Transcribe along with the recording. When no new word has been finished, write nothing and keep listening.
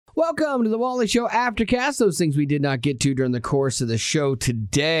Welcome to the Wally Show Aftercast. Those things we did not get to during the course of the show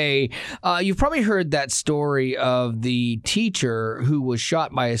today. You've probably heard that story of the teacher who was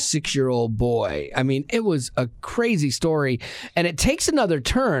shot by a 6-year-old boy. I mean, it was a crazy story, and it takes another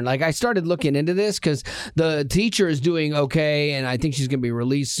turn. Like, I started looking into this because the teacher is doing okay, and I think she's going to be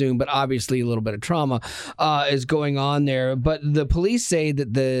released soon, but obviously a little bit of trauma is going on there. But the police say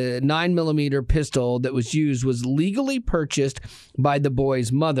that the 9mm pistol that was used was legally purchased by the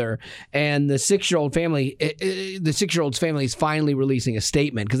boy's mother. And the 6-year-old family, the 6-year-old's family is finally releasing a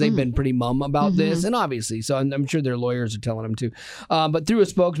statement because they've been pretty mum about this. And obviously, so I'm sure their lawyers are telling them to. But through a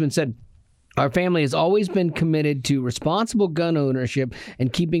spokesman said, our family has always been committed to responsible gun ownership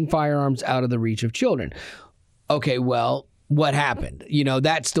and keeping firearms out of the reach of children. Okay, well, what happened? You know,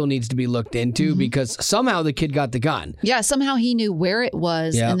 that still needs to be looked into because somehow the kid got the gun. Yeah, somehow he knew where it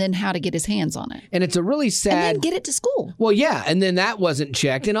was and then how to get his hands on it. And it's a really sad... And then get it to school. Well, yeah, and then that wasn't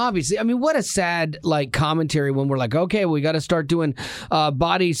checked. And obviously, I mean, what a sad, like, commentary when we're like, okay, we got to start doing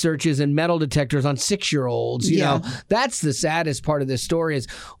body searches and metal detectors on 6-year-olds. You know, that's the saddest part of this story is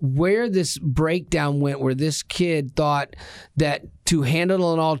where this breakdown went, where this kid thought that to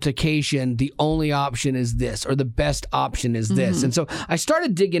handle an altercation, the only option is this, or the best option is this. And so I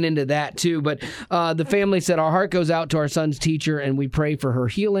started digging into that too, but the family said, our heart goes out to our son's teacher and we pray for her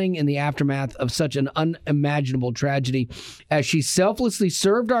healing in the aftermath of such an unimaginable tragedy. As she selflessly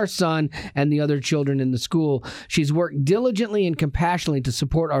served our son and the other children in the school, she's worked diligently and compassionately to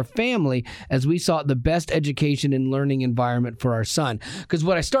support our family as we sought the best education and learning environment for our son. Because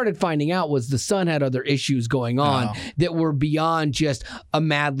what I started finding out was the son had other issues going on that were beyond just a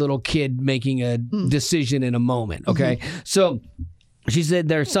mad little kid making a decision in a moment. Okay. So she said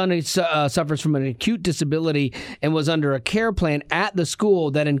their son suffers from an acute disability and was under a care plan at the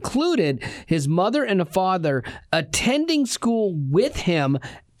school that included his mother and a father attending school with him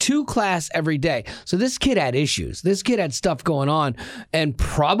to class every day. So this kid had issues. This kid had stuff going on and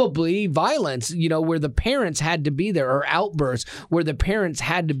probably violence, you know, where the parents had to be there, or outbursts where the parents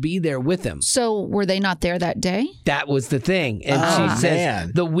had to be there with him. So were they not there that day? That was the thing. And she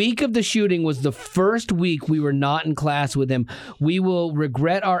says the week of the shooting was the first week we were not in class with him. We will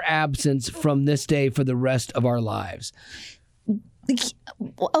regret our absence from this day for the rest of our lives.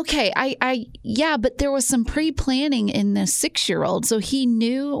 Okay, yeah, but there was some pre-planning in the 6-year-old, so he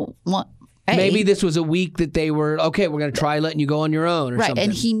knew what. Maybe this was a week that they were, okay, we're going to try letting you go on your own or something.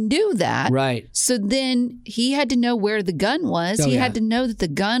 And he knew that. Right. So then he had to know where the gun was. He had to know that the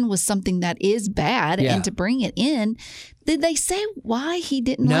gun was something that is bad and to bring it in. Did they say why he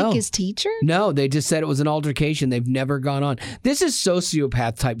didn't like his teacher? No, they just said it was an altercation. They've never gone on. This is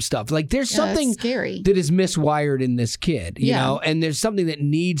sociopath type stuff. Like there's something scary that is miswired in this kid, you know, and there's something that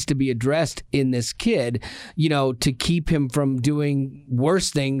needs to be addressed in this kid, you know, to keep him from doing worse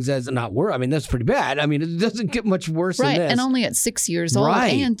things not worse. I mean, that's pretty bad. I mean, it doesn't get much worse than this. And only at 6 years old.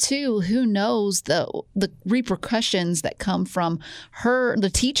 And two, who knows the repercussions that come from the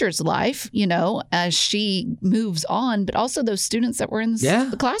teacher's life, you know, as she moves on, but also those students that were in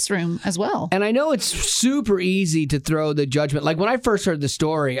the classroom as well. And I know it's super easy to throw the judgment. Like when I first heard the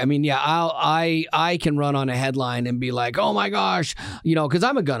story, I mean, I can run on a headline and be like, oh my gosh, you know, because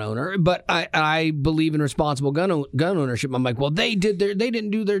I'm a gun owner, but I believe in responsible gun ownership. I'm like, well, they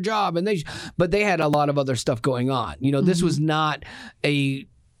didn't do their job, but they had a lot of other stuff going on. You know, this was not a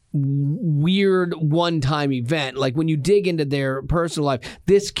weird one-time event. Like when you dig into their personal life,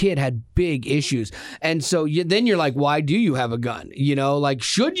 this kid had big issues. And so then you're like, why do you have a gun? You know, like,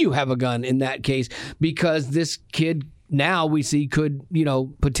 should you have a gun in that case? Because this kid now we see could, you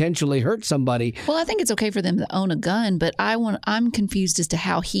know, potentially hurt somebody. Well, I think it's okay for them to own a gun, but I'm confused as to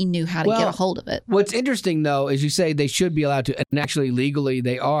how he knew how to get a hold of it. What's interesting, though, is you say they should be allowed to, and actually legally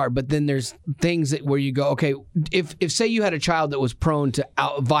they are, but then there's things where you go, okay, if say you had a child that was prone to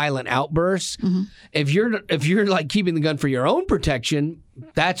violent outbursts, if you're like keeping the gun for your own protection,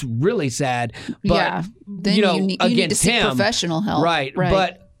 that's really sad. But then you know, you need to seek professional help, right?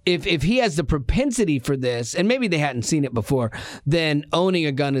 But if he has the propensity for this, and maybe they hadn't seen it before, then owning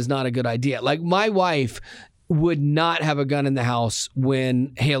a gun is not a good idea. Like my wife would not have a gun in the house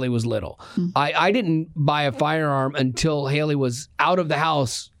when Haley was little. I didn't buy a firearm until Haley was out of the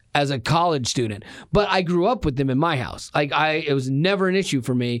house as a college student, but I grew up with them in my house. Like it was never an issue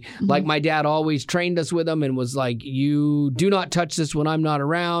for me. Like my dad always trained us with them and was like, you do not touch this when I'm not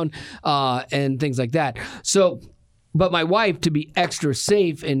around, and things like that. So But my wife, to be extra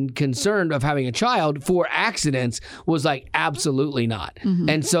safe and concerned of having a child for accidents, was like, absolutely not.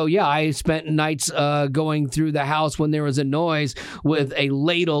 And so, yeah, I spent nights going through the house when there was a noise with a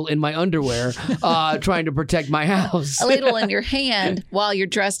ladle in my underwear, trying to protect my house. A ladle in your hand while you're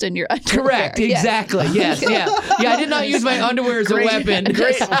dressed in your underwear. Correct. Exactly. Yes. Yeah. I did not use my underwear as a weapon.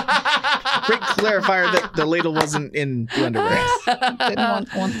 Great clarifier that the ladle wasn't in the underwear.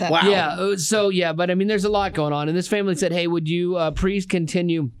 Didn't want that. Wow. Yeah. So, yeah, but I mean, there's a lot going on. And this family said, hey, would you please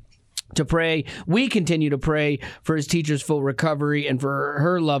continue to pray? We continue to pray for his teacher's full recovery and for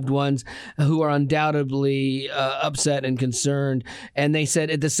her loved ones who are undoubtedly upset and concerned. And they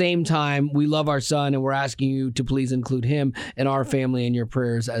said, at the same time, we love our son and we're asking you to please include him and our family in your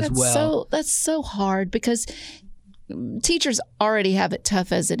prayers as well. That's so hard because teachers already have it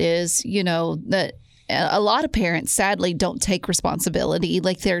tough as it is. You know, that a lot of parents sadly don't take responsibility.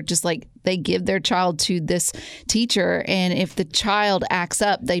 Like they're just like, they give their child to this teacher, and if the child acts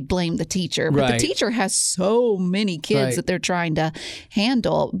up, they blame the teacher. But the teacher has so many kids that they're trying to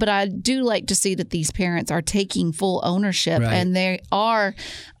handle. But I do like to see that these parents are taking full ownership, and they are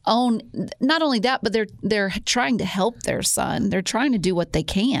not only that, but they're trying to help their son. They're trying to do what they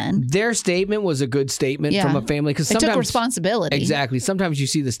can. Their statement was a good statement from a family because sometimes they took responsibility. Exactly. Sometimes you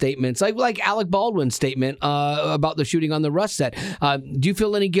see the statements like Alec Baldwin's statement about the shooting on the Rust set. Do you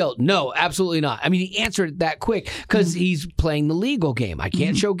feel any guilt? No, absolutely not. I mean, he answered it that quick because he's playing the legal game. I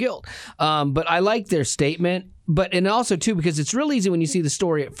can't show guilt. But I like their statement. And also, too, because it's real easy when you see the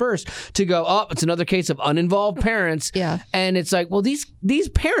story at first to go, oh, it's another case of uninvolved parents. Yeah. And it's like, well, these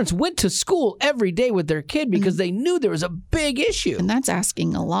parents went to school every day with their kid because they knew there was a big issue. And that's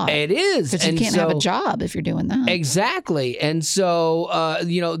asking a lot. It is. Because you can't have a job if you're doing that. Exactly. And so,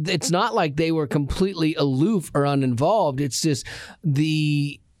 it's not like they were completely aloof or uninvolved. It's just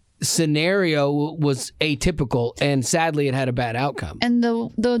the scenario was atypical, and sadly it had a bad outcome. And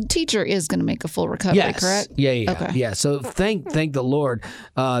the teacher is going to make a full recovery, correct? Yeah. Okay. Yeah. So thank the Lord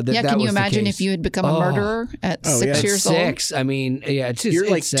that that can you was imagine the case. if you had become a murderer at 6 years old? 6. I mean, yeah, it's just you're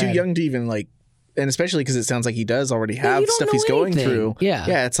like sad. too young to even like. And especially because it sounds like he does already have stuff he's going through.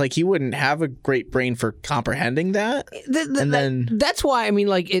 Yeah. It's like he wouldn't have a great brain for comprehending that. That's why, I mean,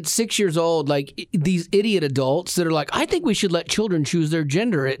 like, at 6 years old, like, these idiot adults that are like, I think we should let children choose their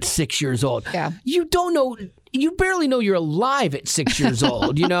gender at 6 years old. Yeah. You don't know. You barely know you're alive at 6 years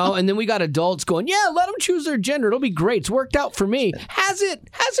old, you know? And then we got adults going, yeah, let them choose their gender. It'll be great. It's worked out for me. Has it?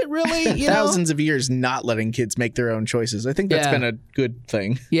 Has it really? Thousands of years not letting kids make their own choices. I think that's been a good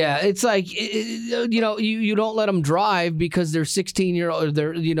thing. Yeah, it's like, you don't let them drive because their 16-year-old,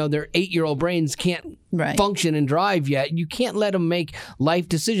 their 8-year-old brains can't function and drive yet. You can't let them make life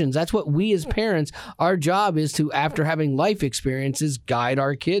decisions. That's what we as parents, our job is to, after having life experiences, guide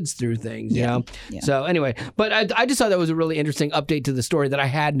our kids through things, you know? Yeah. So anyway, but I just thought that was a really interesting update to the story that I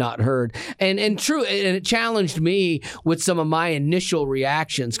had not heard. And it challenged me with some of my initial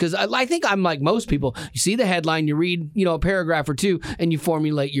reactions because I think I'm like most people. You see the headline, you read, a paragraph or two, and you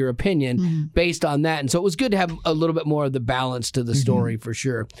formulate your opinion based on that. And so it was good to have a little bit more of the balance to the story for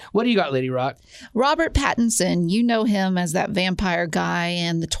sure. What do you got, Lady Rock? Robert Pattinson, you know him as that vampire guy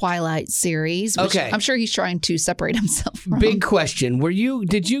in the Twilight series, which I'm sure he's trying to separate himself from. Big question.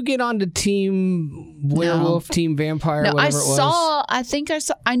 Did you get on to Team Werewolf, Team Vampire, no, whatever it was?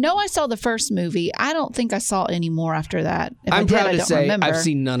 I know I saw the first movie. I don't think I saw any more after that. I'm proud to say I've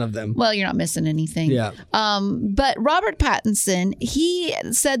seen none of them. Well, you're not missing anything. Yeah. But Robert Pattinson, he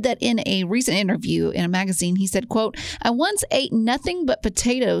said that in a recent interview in a magazine, he said, quote, I once ate nothing but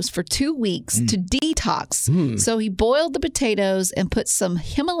potatoes for 2 weeks to detox. So he boiled the potatoes and put some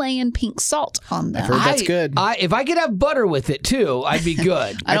Himalayan pink salt on them. I've heard that's good. If I could have butter with it too, I'd be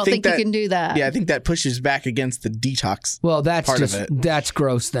good. I don't think you can do that. Yeah, I think that pushes back against the detox. Well, that's part just of it. That's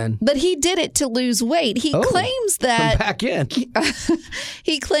gross then. But he did it to lose weight. He claims that I'm back in.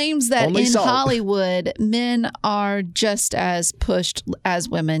 He claims that Only in salt. Hollywood, men are just as pushed as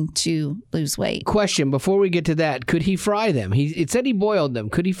women to lose weight. Question before we get to that: could he fry them? It said he boiled them.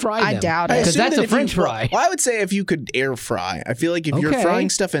 Could he fry them? I doubt it. Because that's a French fry. Well, I would say if you could air fry. I feel like if you're frying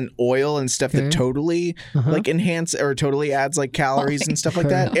stuff in oil and stuff that totally like enhance or totally adds like calories and stuff like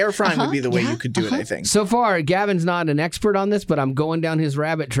that, air frying would be the way you could do it. I think. So far, Gavin's not an expert on this, but I'm going down his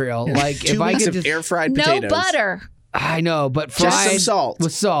rabbit trail. Like 2 if I weeks could of just air fried potatoes. No butter. I know, but fried just some salt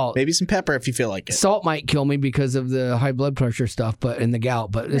with salt. Maybe some pepper if you feel like it. Salt might kill me because of the high blood pressure stuff, and the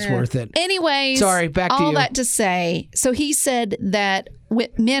gout, but it's worth it. Anyways, sorry, back to you. All that to say, so he said that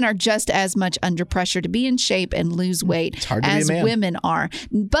men are just as much under pressure to be in shape and lose weight as women are.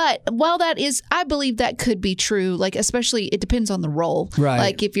 But while that is, I believe that could be true. Like, especially, it depends on the role. Right.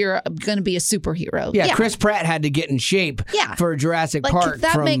 Like, if you're going to be a superhero. Yeah, Chris Pratt had to get in shape for Jurassic Park.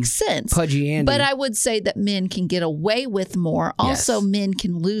 That makes sense. Pudgy Andy. But I would say that men can get away with more. Also, men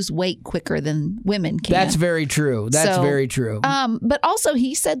can lose weight quicker than women can. That's very true. That's very true. But also,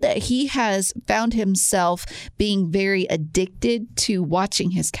 he said that he has found himself being very addicted to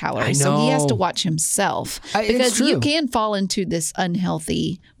watching his calories. So he has to watch himself because you can fall into this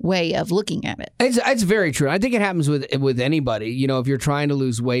unhealthy way of looking at it. It's very true. I think it happens with anybody. You know, if you're trying to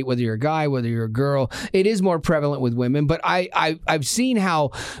lose weight, whether you're a guy, whether you're a girl, it is more prevalent with women. But I've seen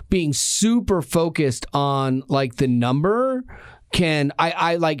how being super focused on like the number can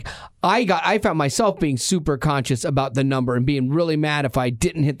I found myself being super conscious about the number and being really mad if I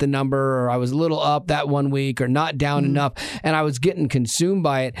didn't hit the number or I was a little up that one week or not down enough, and I was getting consumed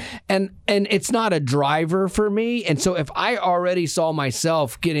by it. And it's not a driver for me. And so if I already saw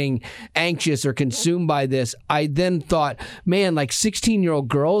myself getting anxious or consumed by this, I then thought, man, like 16-year-old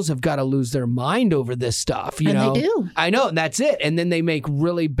girls have got to lose their mind over this stuff. You know? They do. I know, that's it. And then they make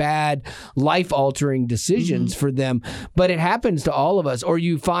really bad life-altering decisions for them. But it happens to all of us. Or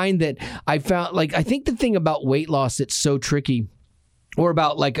you find that I think the thing about weight loss that's so tricky, or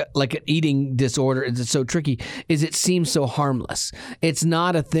about like an eating disorder, is it's so tricky, is it seems so harmless. It's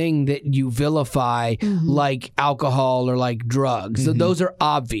not a thing that you vilify like alcohol or like drugs. So those are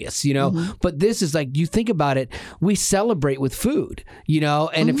obvious, you know. But this is like, you think about it, we celebrate with food, you know,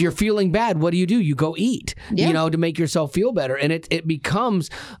 and if you're feeling bad, what do? You go eat, you know, to make yourself feel better. And it becomes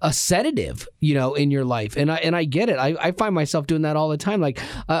a sedative, you know, in your life. And I get it. I find myself doing that all the time. Like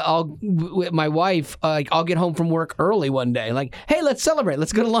with my wife, I'll get home from work early one day, like, hey, let's celebrate.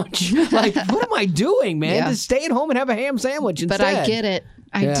 Let's go to lunch. Like, what am I doing, man? Just stay at home and have a ham sandwich instead. But I get it.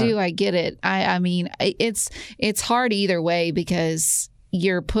 I get it. I mean, it's hard either way because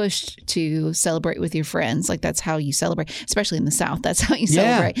you're pushed to celebrate with your friends. Like, that's how you celebrate, especially in the South. That's how you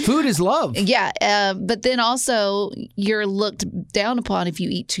celebrate. Food is love. Yeah. But then also you're looked down upon if you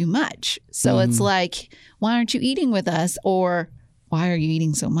eat too much. So it's like, why aren't you eating with us? Or why are you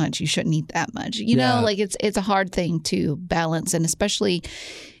eating so much? You shouldn't eat that much. You know, like it's a hard thing to balance. And especially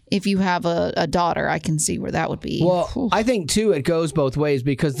if you have a daughter, I can see where that would be. Well, I think, too, it goes both ways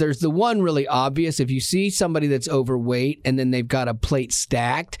because there's the one really obvious. If you see somebody that's overweight and then they've got a plate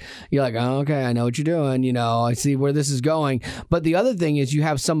stacked, you're like, oh, okay, I know what you're doing. You know, I see where this is going. But the other thing is you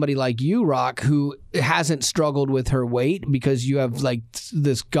have somebody like you, Rock, who hasn't struggled with her weight because you have like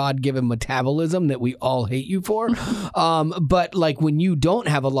this God-given metabolism that we all hate you for. But like when you don't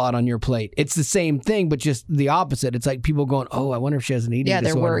have a lot on your plate, it's the same thing, but just the opposite. It's like people going, oh, I wonder if she has an eating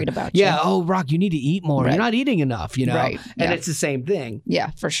disorder. They're worried about you. Yeah. Oh, Rock, you need to eat more. You're not eating enough, you know? Right. And it's the same thing.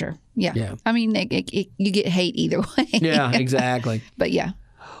 Yeah, for sure. Yeah. I mean, you get hate either way. Yeah, exactly. But yeah.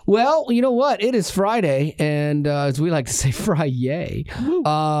 Well, you know what? It is Friday, and as we like to say, Fri-yay.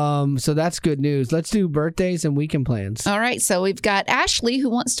 So that's good news. Let's do birthdays and weekend plans. All right. So we've got Ashley, who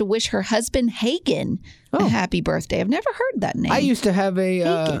wants to wish her husband, Hagen, a happy birthday. I've never heard that name. I used to have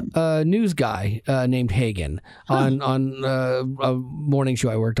a news guy named Hagen on a morning show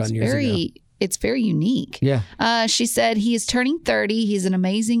I worked on years ago. It's very unique. Yeah. She said he is turning 30. He's an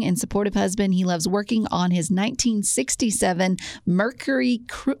amazing and supportive husband. He loves working on his 1967 Mercury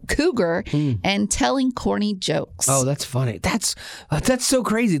Cougar and telling corny jokes. Oh, that's funny. That's so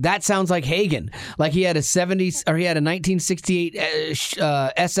crazy. That sounds like Hagen. Like he had a 1968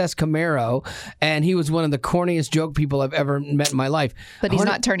 SS Camaro, and he was one of the corniest joke people I've ever met in my life. But he's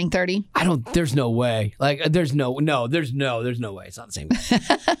not turning 30. There's no way. Like there's no way. It's not the same guy.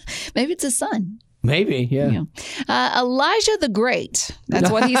 Maybe it's his son. Maybe, yeah. Elijah the Great. That's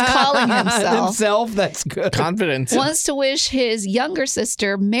what he's calling himself. That's good. Confidence. Wants to wish his younger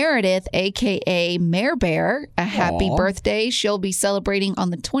sister, Meredith, a.k.a. Mare Bear, a happy birthday. She'll be celebrating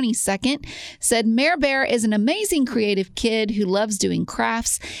on the 22nd. Said Mare Bear is an amazing creative kid who loves doing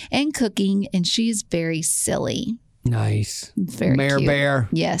crafts and cooking, and she's very silly. Nice. Very Mare cute. Bear.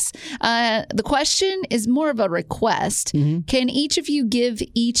 Yes. The question is more of a request. Can each of you give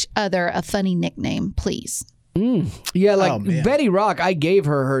each other a funny nickname, please? Yeah, like Betty Rock, I gave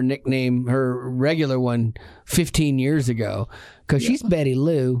her nickname, her regular one, 15 years ago because she's Betty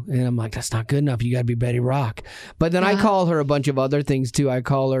Lou. And I'm like, that's not good enough. You got to be Betty Rock. But then I call her a bunch of other things too. I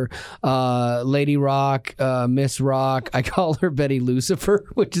call her Lady Rock, Miss Rock. I call her Betty Lucifer,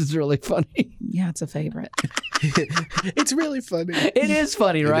 which is really funny. Yeah, it's a favorite. It's really funny. It is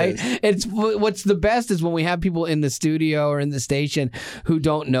funny, right? It's what's the best is when we have people in the studio or in the station who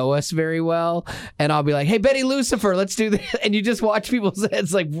don't know us very well, and I'll be like, "Hey, Betty Lucifer, let's do this," and you just watch people's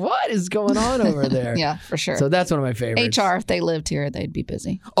heads like, "What is going on over there?" Yeah, for sure. So that's one of my favorites. HR, if they lived here, they'd be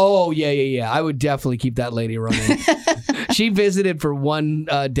busy. Oh yeah. I would definitely keep that lady running. She visited for one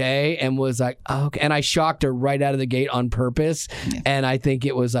day and was like, "Oh, okay," and I shocked her right out of the gate on purpose, and I think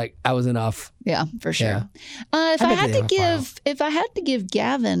it was like I was enough. Yeah, for sure. Yeah. If I had to give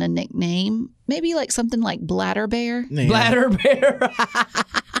Gavin a nickname, maybe like something like Bladder Bear. Yeah. Bladder Bear.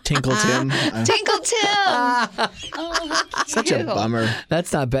 Tinkle Tim. Tinkle Tim. Oh, such a bummer.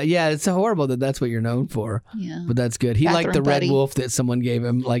 That's not bad. Yeah, it's horrible that that's what you're known for. Yeah. But that's good. He liked the Red Wolf that someone gave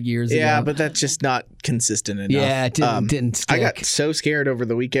him like years ago. Yeah, but that's just not consistent enough. Yeah, it didn't stick. I got so scared over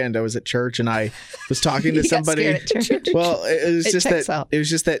the weekend. I was at church and I was talking to somebody. Got scared at church. Well, it was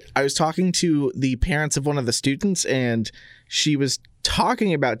just that I was talking to the parents of one of the students, and she was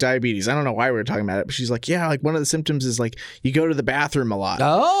talking about diabetes. I don't know why we were talking about it, but she's like, yeah, like one of the symptoms is like you go to the bathroom a lot.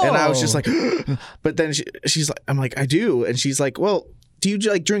 Oh. And I was just like, but then she's like, I'm like, I do. And she's like, well, do you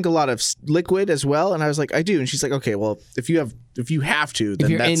like drink a lot of liquid as well? And I was like, I do. And she's like, okay, well, if you have to,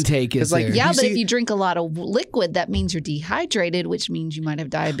 then if your intake is like, there. Yeah, but if you drink a lot of liquid, that means you're dehydrated, which means you might have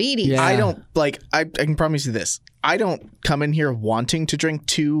diabetes. Yeah. I don't like, I can promise you this. I don't come in here wanting to drink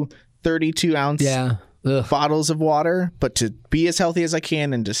 2 32-ounce bottles of water, but to be as healthy as I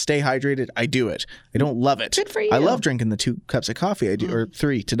can and to stay hydrated, I do it. I don't love it. Good for you. I love drinking the 2 cups of coffee I do, or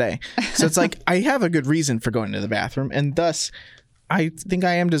 3 today. So it's like I have a good reason for going to the bathroom, and thus I think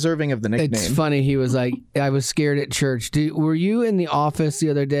I am deserving of the nickname. It's funny. He was like, I was scared at church. Were you in the office the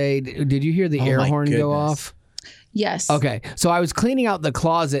other day? Did you hear the air horn go off? Yes. Okay. So I was cleaning out the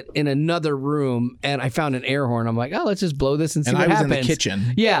closet in another room and I found an air horn. I'm like, oh, let's just blow this and see what happens. And I was in the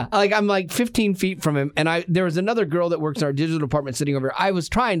kitchen. Yeah. Like I'm like 15 feet from him. And there was another girl that works in our digital department sitting over here. I was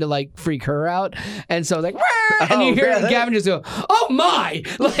trying to like freak her out. And so like, and you hear Gavin just go, oh my.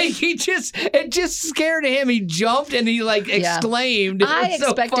 Like it just scared him. He jumped and he like exclaimed. I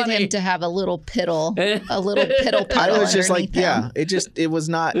expected him to have a little piddle I was just like, it was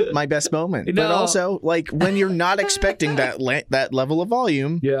not my best moment. No. But also like when you're not expecting that level of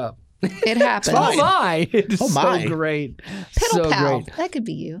volume. Yeah. It happens. Oh my. It's so great. Piddle so pal. great. That could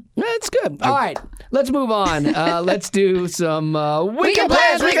be you. That's good. All right. Let's move on. Let's do some weekend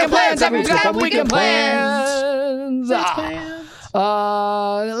plans. Weekend plans. We've got weekend plans.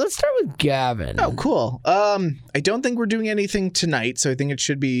 Let's start with Gavin. Oh, cool. I don't think we're doing anything tonight, so I think it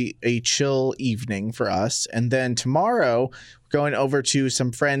should be a chill evening for us. And then tomorrow, we're going over to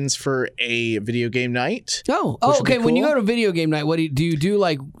some friends for a video game night. Oh, okay. Cool. When you go to video game night, what do you do?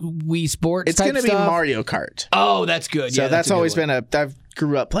 Like Wii Sports? It's going to be Mario Kart. Oh, that's good. So that's always been I've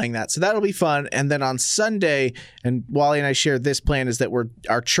grew up playing that, so that'll be fun. And then on Sunday, and Wally and I shared this plan, is that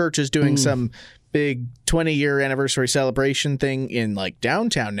our church is doing some big 20-year anniversary celebration thing in like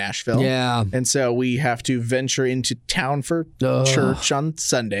downtown Nashville. Yeah. And so we have to venture into town for church on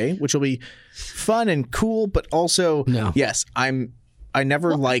Sunday, which will be fun and cool, but also yes, I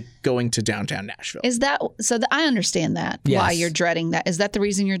never like going to downtown Nashville. Is that so? I understand that. Yes. Why you're dreading that? Is that the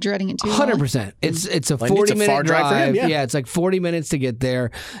reason you're dreading it too? 100%. It's a 40-minute drive. Yeah, it's like 40 minutes to get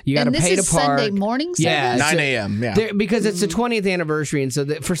there. You got to pay to park. And this is Sunday morning service? Yeah, 9 a.m. Yeah, because it's the 20th anniversary, and so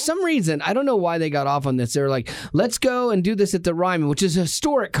for some reason, I don't know why they got off on this. They were like, "Let's go and do this at the Ryman," which is a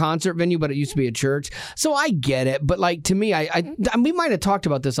historic concert venue, but it used to be a church. So I get it, but like to me, we might have talked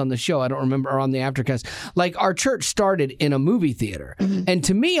about this on the show. I don't remember, or on the Aftercast. Like our church started in a movie theater. And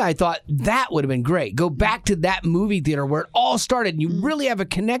to me, I thought that would have been great. Go back to that movie theater where it all started and you really have a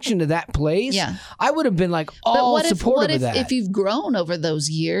connection to that place. Yeah. I would have been like supportive of that. If you've grown over those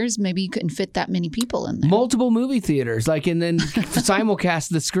years, maybe you couldn't fit that many people in there. Multiple movie theaters, like, and then simulcast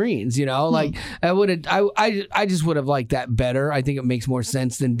the screens, like I just would have liked that better. I think it makes more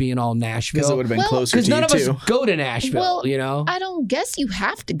sense than being all Nashville. Because it would have been closer to you, too. Because none of us go to Nashville, I don't guess you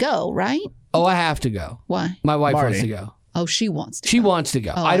have to go, right? Oh, I have to go. Why? My wife wants to go. Oh, she wants to. She wants to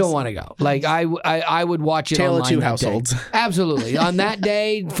go. I don't want to go. Like I would watch it Tale online. of two households. Absolutely. On that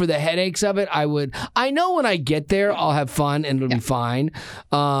day, for the headaches of it, I would. I know when I get there, I'll have fun and it'll be fine.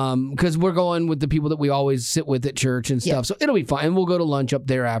 Because we're going with the people that we always sit with at church and stuff, so it'll be fine. And we'll go to lunch up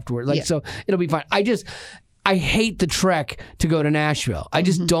there afterward. So it'll be fine. I hate the trek to go to Nashville. I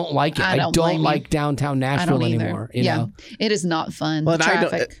just don't like it. I don't like downtown Nashville anymore. You know? It is not fun. Well,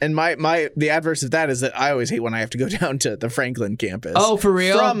 traffic. And the adverse of that is that I always hate when I have to go down to the Franklin campus. Oh, for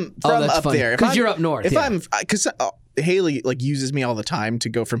real? From up there. Because you're up north. Because Haley like uses me all the time to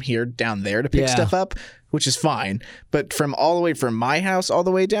go from here down there to pick stuff up. which is fine. But from all the way from my house all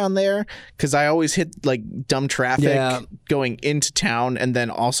the way down there, because I always hit like dumb traffic going into town and then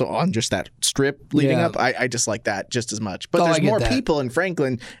also on just that strip leading up. I just like that just as much. But there's more people in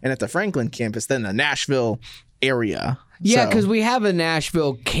Franklin and at the Franklin campus than the Nashville area. Yeah, because we have a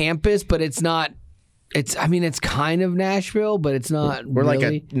Nashville campus, but it's not. It's kind of Nashville, but it's not. We're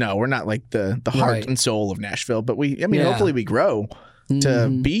really. We're not like the heart and soul of Nashville, but hopefully we grow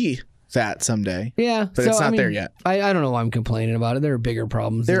to be that someday. Yeah, but it's not there yet. I don't know why I'm complaining about it. There are bigger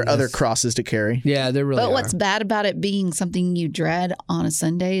problems. There are other crosses to carry. Yeah, there really are. But what's bad about it being something you dread on a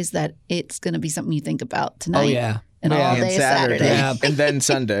Sunday is that it's going to be something you think about tonight. Oh yeah. And all day Saturday. Yeah. And then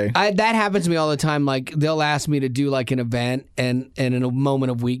Sunday. That happens to me all the time. Like they'll ask me to do like an event and in a moment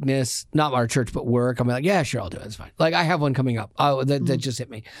of weakness, not our church, but work, I'm like, yeah, sure, I'll do it. It's fine. Like I have one coming up. Oh, that just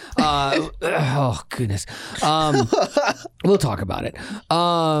hit me. Oh, goodness. We'll talk about it.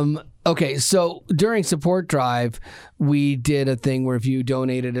 Okay, so during Support Drive, we did a thing where if you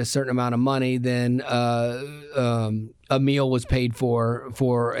donated a certain amount of money, then a meal was paid for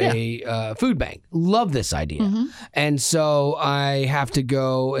a food bank. Love this idea. Mm-hmm. And so I have to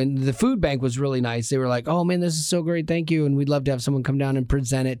go, and the food bank was really nice. They were like, oh man, this is so great. Thank you. And we'd love to have someone come down and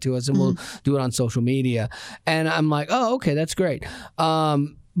present it to us, and we'll do it on social media. And I'm like, oh, okay, that's great.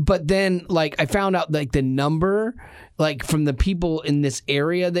 But then like I found out like the number, like from the people in this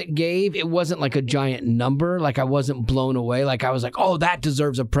area that gave, it wasn't like a giant number. Like I wasn't blown away. Like I was like, oh, that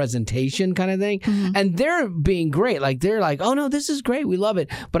deserves a presentation kind of thing. Mm-hmm. And they're being great. Like they're like, oh no, this is great. We love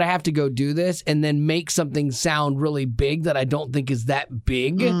it. But I have to go do this and then make something sound really big that I don't think is that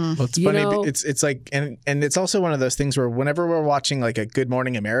big. Well, it's funny. It's like, and it's also one of those things where whenever we're watching like a Good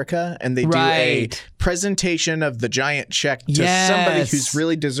Morning America and they do a presentation of the giant check to somebody who's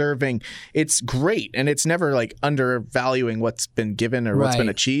really deserving, it's great. And it's never like undervaluing what's been given or what's been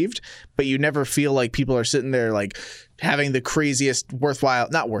achieved, but you never feel like people are sitting there like having the craziest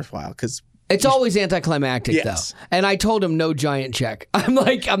not worthwhile because it's always anticlimactic though. And I told him no giant check. I'm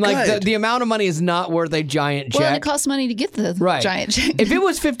like the amount of money is not worth a giant check. Well, and it costs money to get the giant check. If it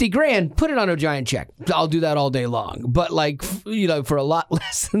was $50,000, put it on a giant check. I'll do that all day long. But like for a lot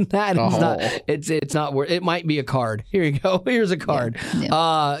less than that, it's not worth. It might be a card. Here you go. Here's a card.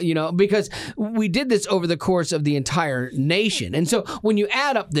 Yeah. Because we did this over the course of the entire nation, and so when you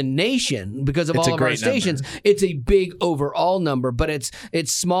add up the nation, because of all of our stations, it's a big overall number, but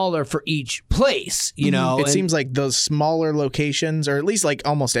it's smaller for each place, It seems like those smaller locations, or at least like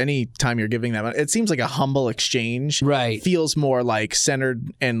almost any time you're giving that, it seems like a humble exchange feels more like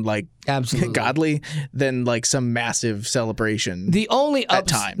centered and like absolutely godly than like some massive celebration. The only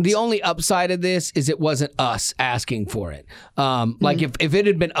upside of this is it wasn't us asking for it. Like if it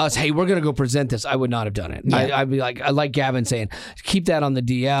had been us, hey, we're gonna go present this, I would not have done it. I'd be like Gavin saying, keep that on the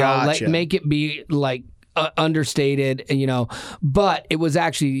DL. Gotcha. Make it be like understated, but it was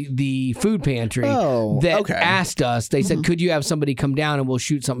actually the food pantry that asked us. They said, could you have somebody come down and we'll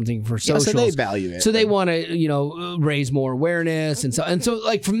shoot something for socials? So they value it. So they want to, raise more awareness. And so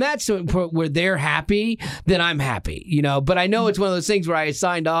like from that standpoint where they're happy, then I'm happy, But I know it's one of those things where I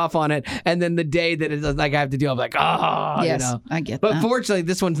signed off on it, and then the day that it's like I have to do, I'm like, yes, I get that. But fortunately,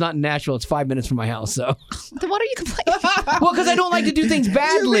 this one's not in Nashville. It's 5 minutes from my house, so. Then what are you complaining about? Well, because I don't like to do things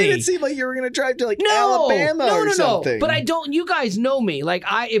badly. You made it seem like you were going to drive to like Alabama or something. But I don't. You guys know me. Like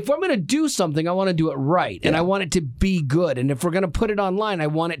if I'm going to do something, I want to do it right, and I want it to be good. And if we're going to put it online, I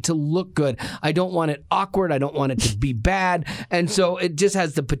want it to look good. I don't want it awkward. I don't want it to be bad. And so it just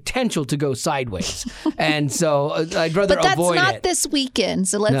has the potential to go sideways. And so I'd rather avoid it. But that's not this weekend,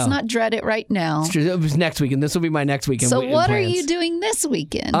 so let's not dread it right now. It's true. It was next weekend. This will be my next weekend. So what are you doing this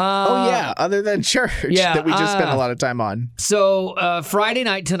weekend? Other than church that we just spent a lot of time on. So Friday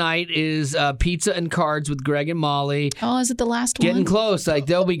night tonight is pizza and cards with Greg and Molly. Oh, is it the last one? Getting close. Like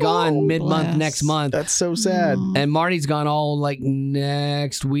they'll be gone mid-month next month. That's so sad. And Marty's gone all like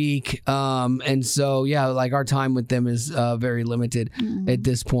next week. And so like our time with them is very limited at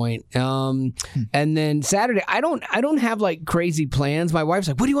this point. And then Saturday, I don't have like crazy plans. My wife's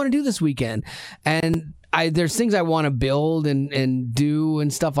like, what do you want to do this weekend? And there's things I want to build and do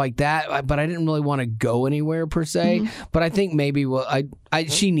and stuff like that, but I didn't really want to go anywhere per se. But I think maybe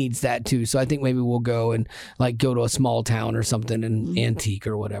she needs that too, so I think maybe we'll go and like go to a small town or something and antique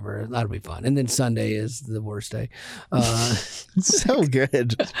or whatever. That'll be fun. And then Sunday is the worst day. So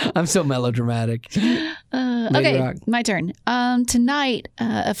good. I'm so melodramatic. Okay, my turn. Tonight,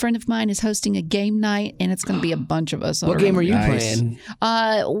 a friend of mine is hosting a game night, and it's going to be a bunch of us. What game are you playing?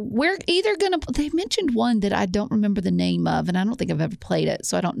 We're either going to. They mentioned one that I don't remember the name of, and I don't think I've ever played it,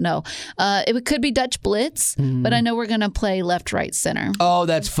 so I don't know. It could be Dutch Blitz, but I know we're going to play left, right, center. Oh,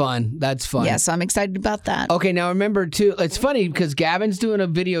 that's fun. That's fun. Yeah, so I'm excited about that. Okay, now remember too. It's funny because Gavin's doing a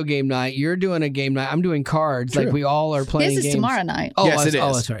video game night. You're doing a game night. I'm doing cards. True. Like we all are playing. This is games. tomorrow night. Oh, yes, it is.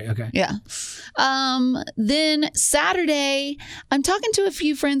 Oh, that's right. Okay. Yeah. Then Saturday, I'm talking to a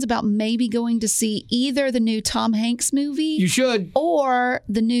few friends about maybe going to see either the new Tom Hanks movie You should. or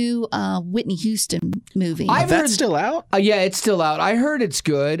the new Whitney Houston movie. That's still out? Yeah, it's still out. I heard it's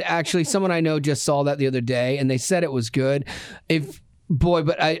good. Actually, someone I know just saw that the other day, and they said it was good.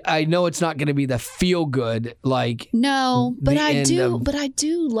 But I know it's not going to be the feel good like. No, but the I end do. of- But I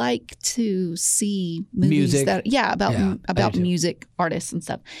do like to see movies Music. that about do too. music artists and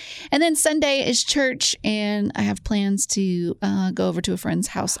stuff. And then Sunday is church, and I have plans to go over to a friend's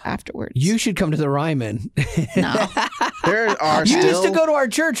house afterwards. You should come to the Ryman. No, There are You still used to go to our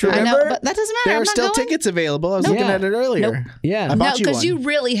church, remember? I know, but that doesn't matter. there I'm are not still going. tickets available. I was looking Yeah. at it earlier. Nope. Yeah. I No, bought you because one. you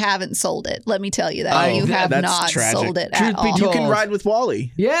really haven't sold it. Let me tell you that. Oh, you have that's not tragic. sold it Truth at be all. You told. can ride with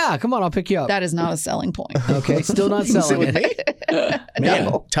Wally. Yeah, come on, I'll pick you up. That is not a selling point. Okay, still not You can sit selling with it. me.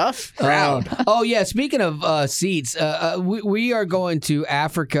 Man, tough crowd. Oh yeah, speaking of seats, we are going to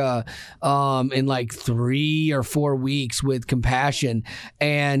Africa in like 3 or 4 weeks with Compassion,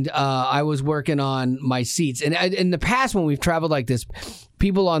 and I was working on my seats. And in the past, when we've traveled like this,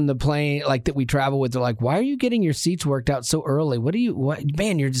 people on the plane like that we travel with, they're like, "Why are you getting your seats worked out so early?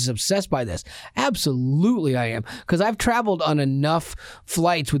 Man, you're just obsessed by this." Absolutely, I am, because I've traveled on enough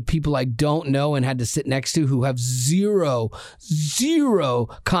flights with people I don't know and had to sit next to who have zero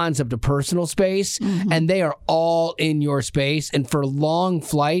concept of personal space, and they are all in your space. And for long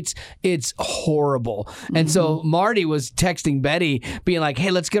flights, it's horrible. And so Marty was texting Betty, being like,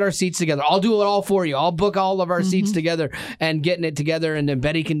 "Hey, let's get our seats together. I'll do it all for you. I'll book all of our seats together," and getting it together. And then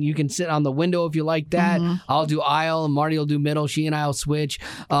Betty you can sit on the window if you like that. I'll do aisle, and Marty will do middle. She and I'll switch.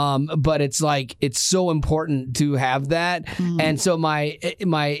 But it's like, it's so important to have that. And so my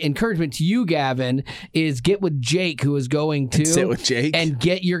encouragement to you, Gavin, is get with Jake, who is going to Sit with Jake. and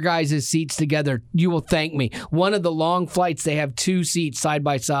get your guys' seats together. You will thank me. One of the long flights, they have 2 seats side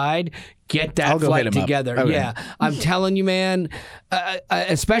by side. Get that I'll go flight hit 'em up. together. Okay. Yeah. I'm telling you, man,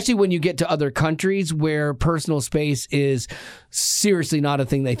 especially when you get to other countries where personal space is seriously not a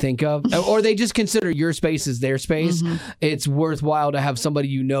thing they think of, or they just consider your space as their space. It's worthwhile to have somebody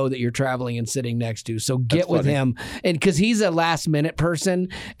you know that you're traveling and sitting next to. So get with him. And because he's a last minute person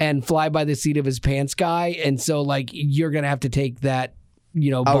and fly by the seat of his pants guy. And so, like, you're going to have to take that,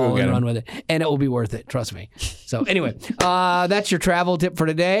 I'll ball go get and run him. with it, and it will be worth it. Trust me. So anyway, that's your travel tip for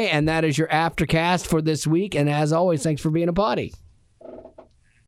today, and that is your Aftercast for this week. And as always, thanks for being a potty.